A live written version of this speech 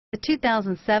The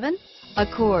 2007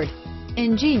 Accord.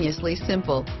 Ingeniously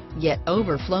simple, yet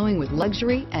overflowing with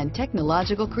luxury and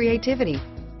technological creativity.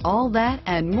 All that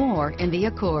and more in the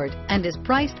Accord, and is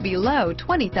priced below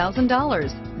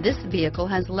 $20,000. This vehicle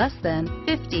has less than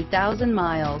 50,000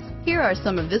 miles. Here are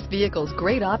some of this vehicle's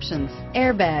great options: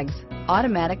 airbags,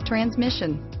 automatic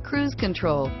transmission, cruise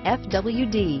control,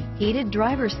 FWD, heated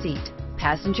driver's seat,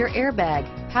 passenger airbag,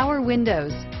 power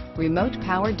windows, remote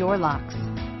power door locks,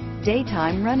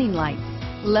 daytime running lights,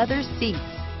 leather seats,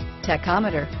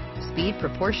 tachometer, speed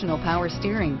proportional power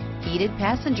steering, heated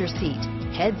passenger seat,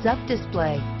 heads-up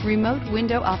display, remote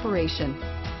window operation,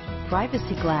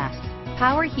 privacy glass,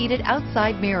 power heated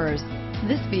outside mirrors.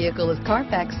 This vehicle is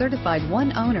CARFAX certified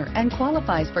one owner and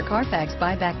qualifies for CARFAX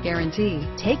buyback guarantee.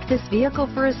 Take this vehicle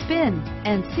for a spin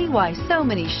and see why so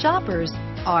many shoppers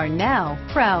are now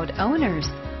proud owners.